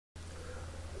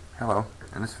Hello,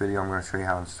 in this video I'm going to show you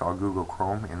how to install Google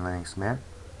Chrome in Linux Mint,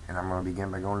 and I'm going to begin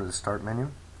by going to the Start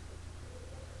menu,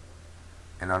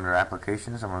 and under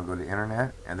Applications I'm going to go to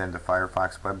Internet and then to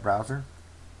Firefox web browser.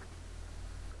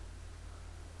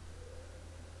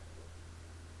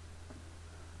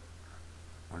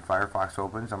 When Firefox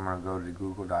opens, I'm going to go to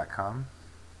google.com.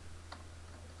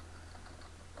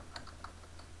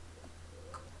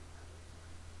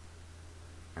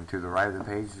 And to the right of the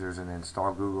page there's an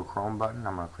Install Google Chrome button.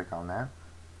 I'm going to click on that.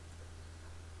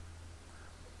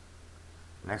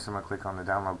 Next I'm going to click on the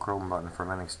Download Chrome button for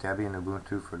Linux Debian,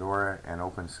 Ubuntu, Fedora, and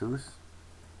OpenSUSE.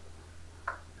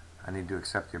 I need to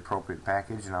accept the appropriate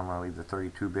package, and I'm going to leave the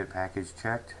 32-bit package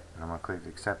checked, and I'm going to click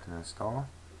Accept and Install.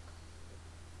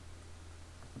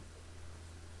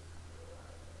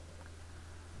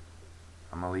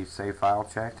 I'm going to leave Save File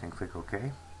checked and click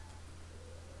OK.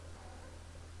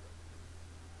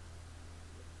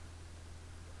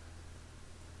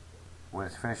 When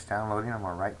it's finished downloading, I'm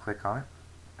going to right click on it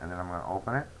and then I'm going to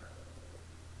open it.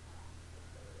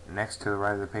 Next to the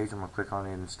right of the page, I'm going to click on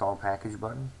the Install Package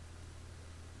button.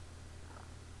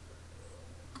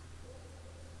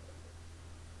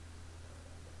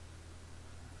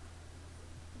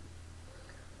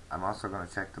 I'm also going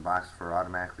to check the box for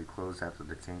automatically close after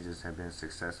the changes have been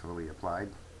successfully applied.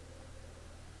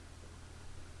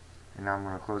 And now I'm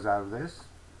going to close out of this.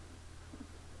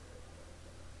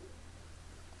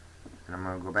 And I'm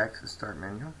going to go back to the Start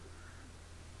menu,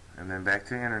 and then back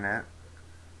to the Internet,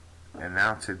 and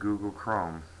now to Google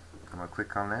Chrome. I'm going to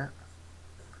click on that.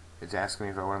 It's asking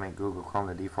me if I want to make Google Chrome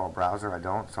the default browser. I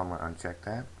don't, so I'm going to uncheck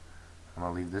that. I'm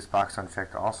going to leave this box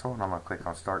unchecked also, and I'm going to click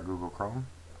on Start Google Chrome.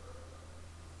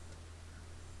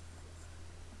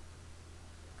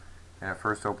 And it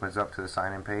first opens up to the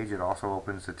sign-in page. It also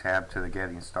opens the tab to the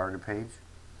Getting Started page.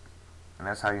 And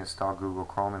that's how you install Google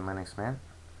Chrome in Linux Mint.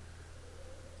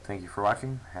 Thank you for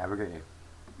watching. Have a good day.